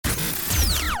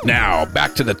Now,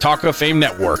 back to the Talk of Fame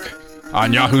Network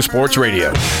on Yahoo Sports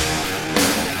Radio.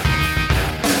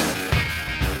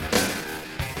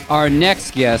 Our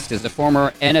next guest is a former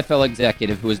NFL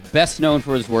executive who is best known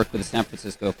for his work with the San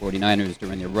Francisco 49ers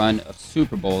during their run of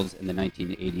Super Bowls in the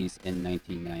 1980s and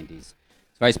 1990s. As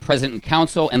Vice President and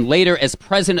Counsel, and later as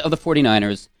President of the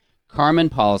 49ers, Carmen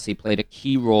Policy played a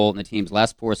key role in the team's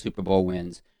last 4 Super Bowl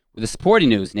wins, with the Sporting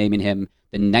News naming him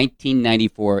the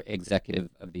 1994 Executive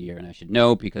of the Year. And I should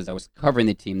know because I was covering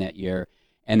the team that year,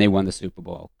 and they won the Super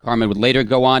Bowl. Carmen would later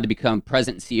go on to become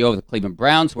President and CEO of the Cleveland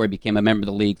Browns, where he became a member of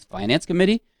the league's Finance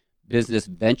Committee, Business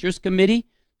Ventures Committee,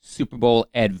 Super Bowl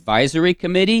Advisory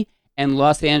Committee, and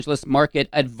Los Angeles Market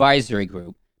Advisory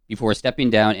Group, before stepping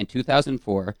down in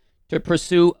 2004 to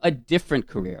pursue a different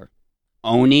career,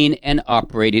 owning and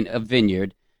operating a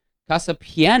vineyard, Casa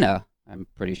Piena, I'm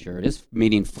pretty sure it is,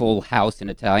 meaning full house in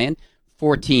Italian,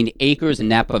 14 acres in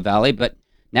Napa Valley. But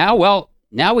now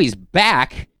he's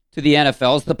back to the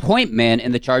NFL as the point man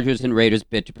in the Chargers and Raiders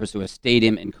bid to pursue a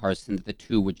stadium in Carson that the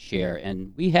two would share.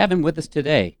 And we have him with us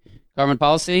today. Carmen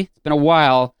Policy, it's been a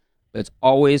while, but it's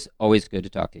always good to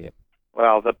talk to you.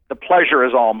 Well, the pleasure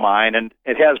is all mine, and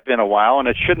it has been a while, and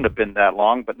it shouldn't have been that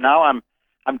long. But now I'm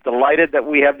delighted that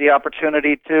we have the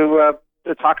opportunity to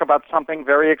talk about something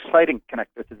very exciting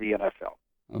connected to the NFL.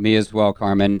 Well, me as well,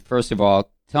 Carmen. First of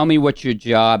all, tell me what your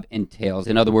job entails.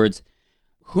 In other words,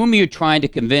 whom are you trying to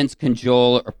convince,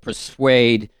 cajole, or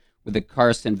persuade with the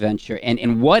Carson venture,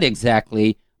 and what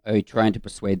exactly are you trying to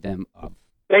persuade them of?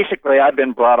 Basically, I've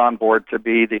been brought on board to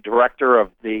be the director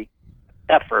of the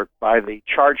effort by the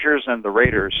Chargers and the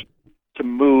Raiders to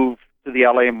move to the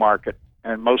L.A. market,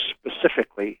 and most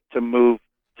specifically to move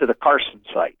to the Carson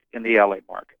site in the L.A.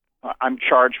 market. I'm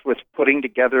charged with putting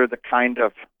together the kind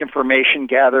of information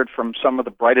gathered from some of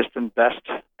the brightest and best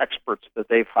experts that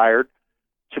they've hired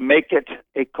to make it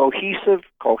a cohesive,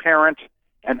 coherent,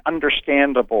 and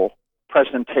understandable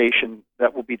presentation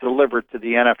that will be delivered to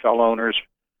the NFL owners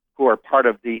who are part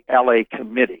of the LA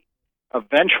committee.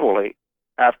 Eventually,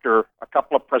 after a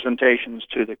couple of presentations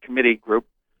to the committee group,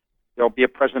 there'll be a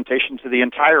presentation to the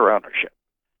entire ownership.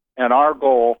 And our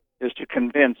goal is to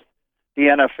convince the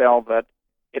NFL that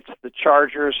it's the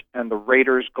Chargers and the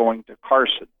Raiders going to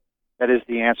Carson that is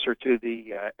the answer to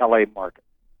the LA market.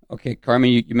 Okay, Carmen,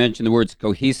 you mentioned the words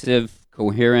cohesive,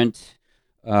 coherent.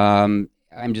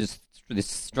 This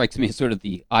strikes me as sort of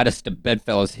the oddest of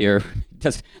bedfellows here.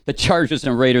 The Chargers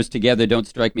and Raiders together don't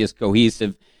strike me as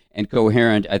cohesive and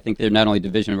coherent. I think they're not only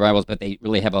division rivals, but they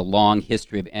really have a long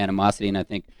history of animosity, and I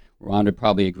think Ron would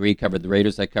probably agree. Covered the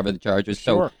Raiders, I covered the Chargers.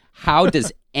 Sure. So how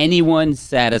does anyone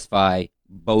satisfy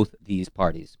both these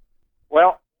parties?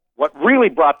 Well, what really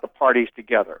brought the parties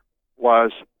together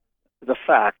was the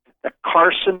fact that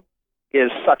Carson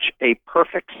is such a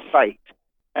perfect site,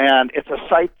 and it's a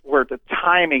site where the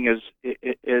timing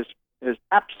is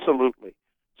absolutely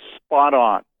spot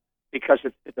on, because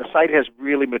the site has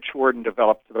really matured and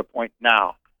developed to the point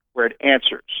now where it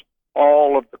answers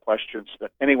all of the questions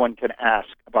that anyone can ask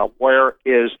about where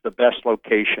is the best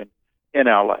location in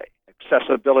LA.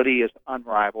 Accessibility is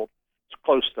unrivaled. It's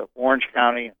close to Orange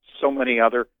County and so many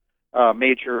other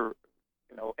major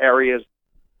areas.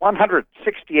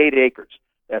 168 acres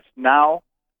that's now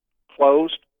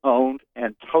closed, owned,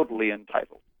 and totally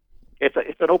entitled. It's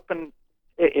an open.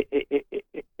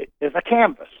 It's a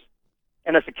canvas,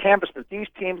 and it's a canvas that these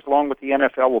teams, along with the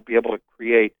NFL, will be able to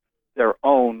create their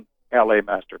own LA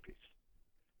masterpiece.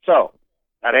 So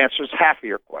that answers half of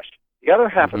your question. The other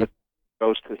half of it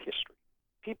goes to history.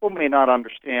 People may not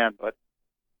understand, but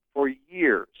for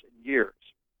years and years,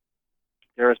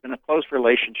 there has been a close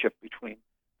relationship between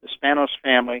the Spanos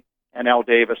family and Al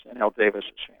Davis and Al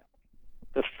Davis's family.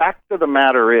 The fact of the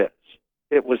matter is,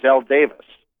 it was Al Davis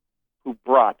who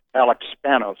brought Alex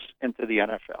Spanos into the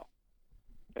NFL.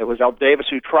 It was Al Davis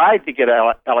who tried to get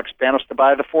Alex Spanos to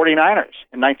buy the 49ers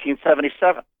in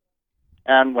 1977.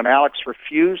 And when Alex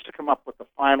refused to come up with the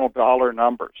final dollar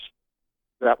numbers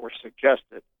that were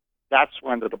suggested, that's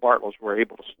when the DeBartles were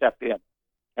able to step in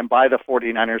and buy the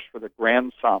 49ers for the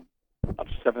grand sum of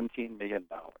 $17 million.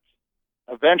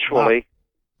 Eventually,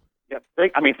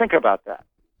 think about that.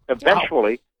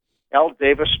 Eventually, Al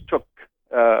Davis took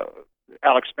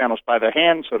Alex Spanos by the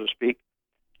hand, so to speak,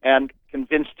 and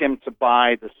convinced him to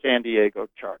buy the San Diego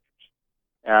Chargers.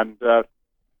 And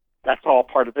that's all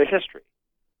part of the history.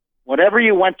 Whenever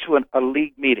you went to a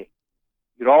league meeting,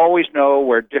 you'd always know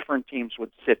where different teams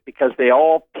would sit because they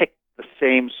all picked the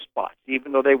same spots,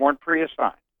 even though they weren't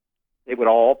pre-assigned. They would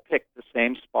all pick the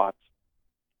same spots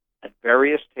at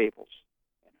various tables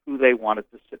and who they wanted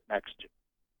to sit next to.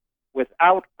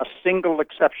 Without a single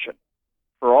exception,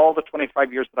 for all the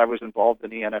 25 years that I was involved in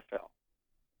the NFL,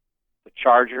 the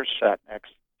Chargers sat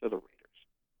next to the Raiders.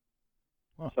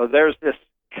 Huh. So there's this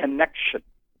connection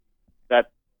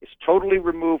that is totally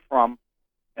removed from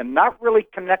and not really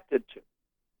connected to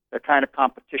the kind of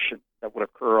competition that would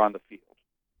occur on the field.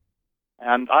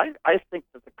 And I think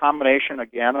that the combination,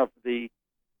 again, of the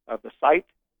site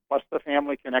plus the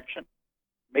family connection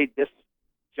made this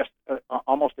just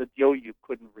almost a deal you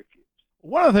couldn't refuse.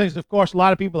 One of the things, of course, a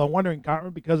lot of people are wondering,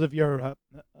 Cartman, because of your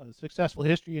successful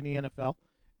history in the NFL,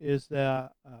 is are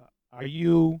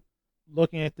you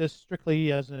looking at this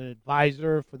strictly as an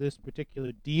advisor for this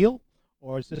particular deal,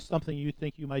 or is this something you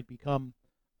think you might become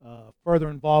further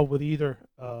involved with either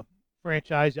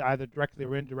franchise, either directly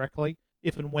or indirectly,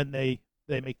 if and when they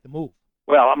make the move?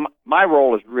 Well, my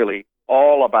role is really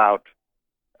all about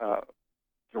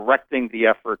directing the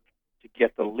effort to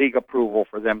get the league approval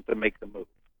for them to make the move.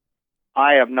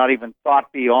 I have not even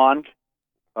thought beyond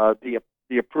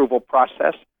the approval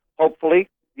process. Hopefully,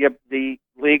 the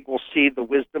league will see the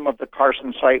wisdom of the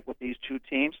Carson site with these two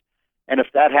teams, and if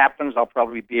that happens, I'll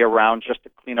probably be around just to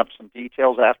clean up some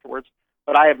details afterwards.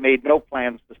 But I have made no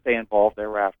plans to stay involved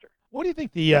thereafter. What do you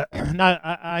think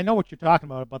I know what you're talking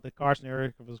about the Carson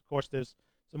area, because, of course, there's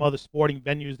some other sporting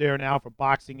venues there now for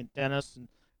boxing and tennis, and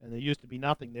there used to be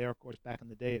nothing there, of course, back in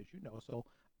the day, as you know. So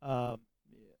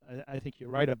I think you're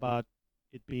right about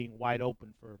it being wide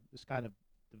open for this kind of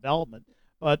development.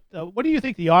 But what do you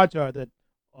think the odds are that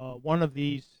one of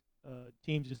these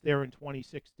teams is there in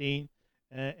 2016,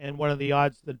 and what are the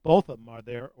odds that both of them are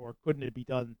there, or couldn't it be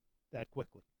done that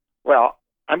quickly? Well,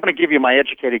 I'm going to give you my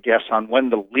educated guess on when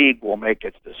the league will make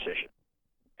its decision.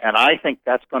 And I think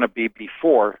that's going to be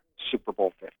before Super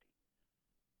Bowl 50.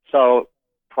 So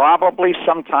probably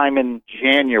sometime in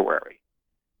January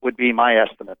would be my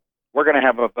estimate. We're going to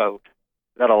have a vote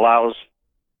that allows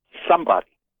somebody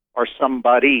or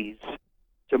somebodies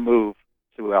to move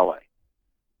to L.A.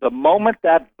 The moment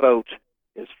that vote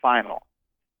is final,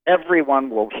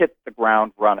 everyone will hit the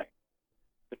ground running.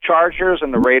 The Chargers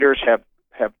and the Raiders have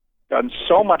done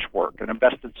so much work and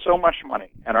invested so much money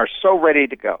and are so ready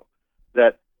to go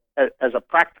that, as a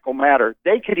practical matter,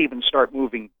 they could even start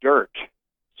moving dirt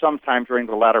sometime during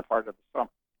the latter part of the summer,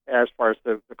 as far as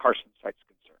the Carson site's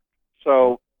concerned.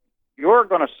 So you're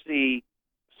going to see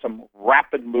some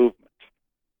rapid movement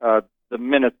the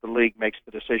minute the league makes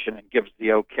the decision and gives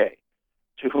the okay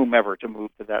to whomever to move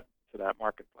to that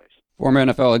marketplace. Former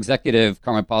NFL executive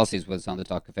Cartman Policies was on the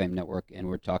Talk of Fame Network, and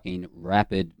we're talking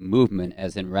rapid movement,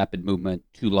 as in rapid movement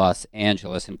to Los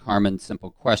Angeles. And Cartman,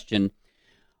 simple question.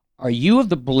 Are you of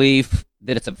the belief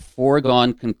that it's a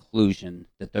foregone conclusion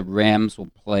that the Rams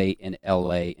will play in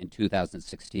L.A. in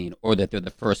 2016, or that they're the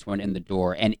first one in the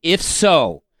door? And if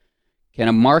so, can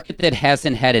a market that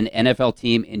hasn't had an NFL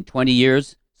team in 20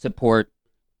 years support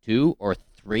 2 or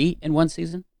 3 in one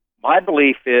season? My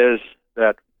belief is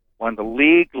that when the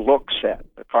league looks at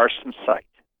the Carson site,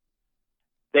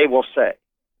 they will say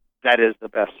that is the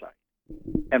best site.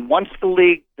 And once the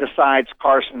league decides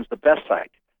Carson's the best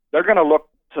site, they're going to look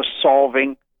to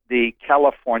solving the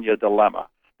California dilemma.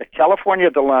 The California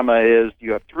dilemma is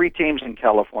you have 3 teams in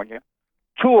California,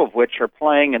 2 of which are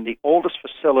playing in the oldest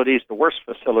facilities, the worst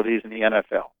facilities in the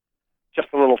NFL. Just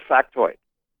a little factoid.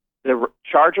 The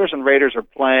Chargers and Raiders are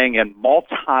playing in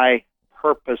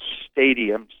multi-purpose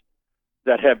stadiums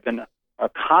that have been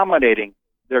accommodating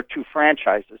their 2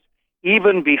 franchises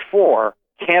even before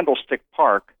Candlestick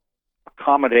Park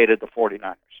accommodated the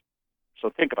 49ers.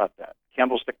 So think about that.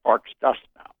 Candlestick Park's dust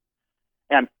now.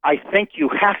 And I think you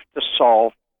have to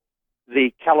solve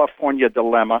the California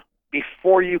dilemma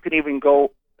before you can even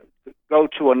go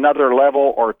to another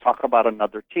level or talk about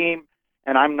another team.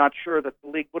 And I'm not sure that the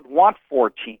league would want 4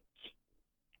 teams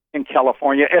in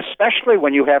California, especially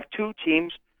when you have 2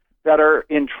 teams that are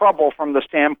in trouble from the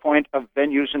standpoint of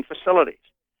venues and facilities.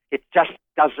 It just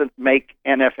doesn't make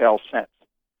NFL sense.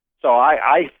 So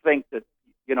I think that,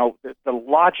 the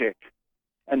logic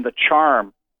and the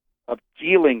charm of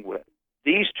dealing with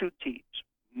these 2 teams,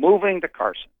 moving to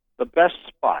Carson, the best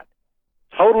spot,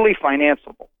 totally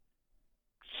financeable,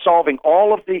 solving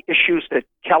all of the issues that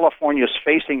California is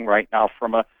facing right now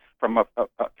from a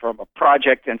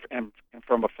project and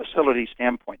from a facility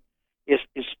standpoint is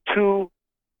too.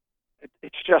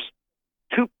 It's just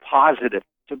too positive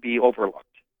to be overlooked,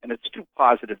 and it's too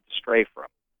positive to stray from.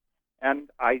 And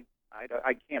I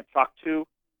can't talk to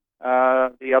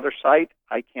the other site.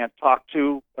 I can't talk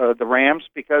to the Rams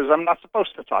because I'm not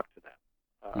supposed to talk to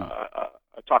them,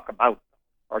 talk about them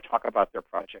or talk about their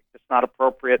project. It's not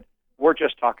appropriate. We're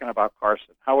just talking about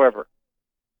Carson. However,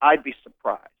 I'd be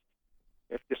surprised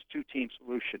if this 2-team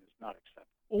solution is not accepted.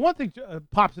 Well, one thing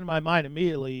pops into my mind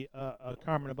immediately,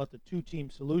 Carmen, about the two-team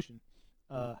solution.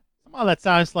 Somehow that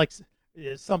sounds like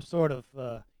some sort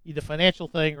of either financial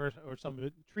thing or some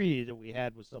treaty that we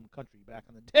had with some country back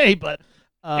in the day. But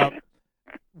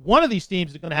one of these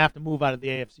teams is going to have to move out of the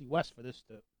AFC West for this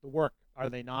to work, are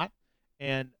they not?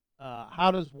 And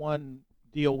how does one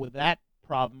deal with that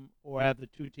problem, or have the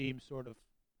two teams sort of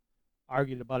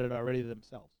argued about it already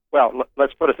themselves? Well,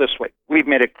 let's put it this way. We've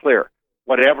made it clear.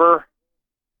 Whatever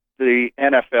the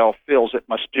NFL feels it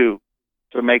must do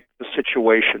to make the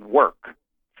situation work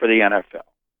for the NFL,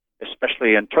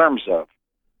 especially in terms of,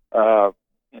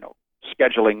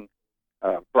 scheduling,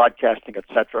 broadcasting,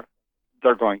 etc.,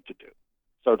 they're going to do.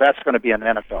 So that's going to be an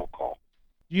NFL call.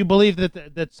 Do you believe that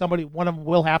one of them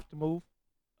will have to move?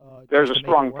 There's a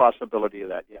strong possibility of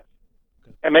that, yes.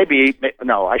 Okay. And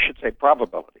I should say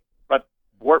probability. But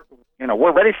we're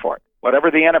ready for it. Whatever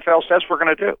the NFL says, we're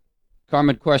going to do.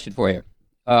 Carmen, question for you.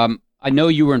 I know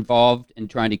you were involved in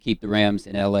trying to keep the Rams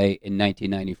in L.A. in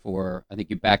 1994. I think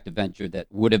you backed a venture that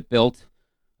would have built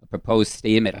a proposed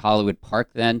stadium at Hollywood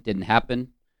Park then. Didn't happen.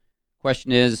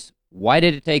 Question is, why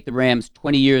did it take the Rams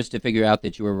 20 years to figure out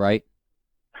that you were right?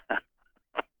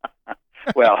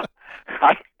 Well,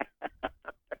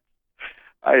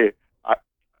 I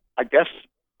guess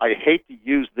I hate to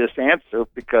use this answer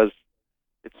because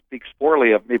it speaks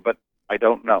poorly of me, but I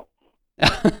don't know.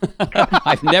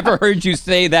 I've never heard you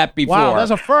say that before. Wow,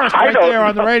 that's a first right there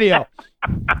on the radio.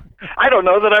 I don't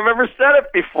know that I've ever said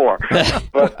it before.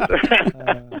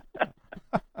 But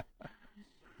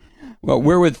Well,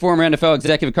 we're with former NFL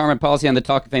executive Carmen Policy on the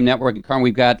Talk of Fame Network. And Carmen,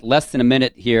 we've got less than a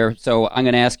minute here, so I'm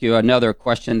going to ask you another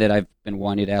question that I've been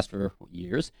wanting to ask for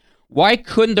years. Why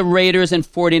couldn't the Raiders and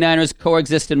 49ers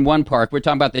coexist in one park? We're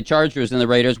talking about the Chargers and the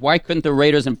Raiders. Why couldn't the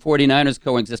Raiders and 49ers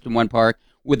coexist in one park,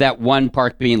 with that one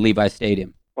park being Levi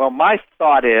Stadium? Well, my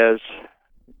thought is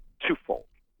twofold.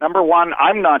 Number one,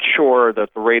 I'm not sure that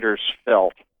the Raiders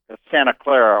felt that Santa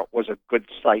Clara was a good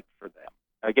site for them.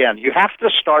 Again, you have to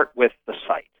start with the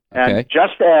site. Okay. And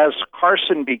just as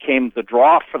Carson became the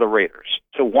draw for the Raiders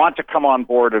to want to come on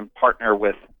board and partner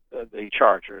with the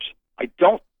Chargers, I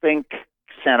don't think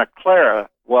Santa Clara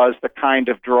was the kind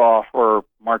of draw for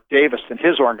Mark Davis and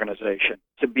his organization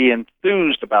to be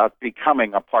enthused about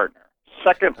becoming a partner.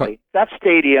 Secondly, that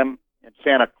stadium in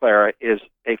Santa Clara is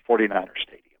a 49er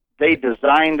stadium. They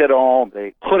designed it all,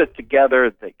 they put it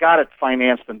together, they got it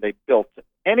financed, and they built it.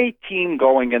 Any team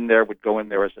going in there would go in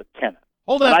there as a tenant.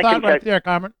 Hold that thought right there,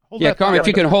 Carmen. Carmen, if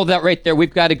you can hold that right there,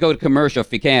 we've got to go to commercial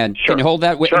if you can. Sure. Can you hold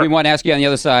that? Sure. We want to ask you on the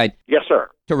other side. Yes, sir.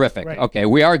 Terrific. Right. Okay,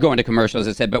 we are going to commercial, as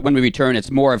I said, but when we return, it's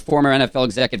more of former NFL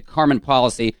executive Carmen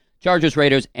Policy, Chargers,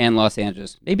 Raiders, and Los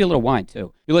Angeles. Maybe a little wine,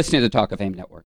 too. You're listening to the Talk of Fame Network.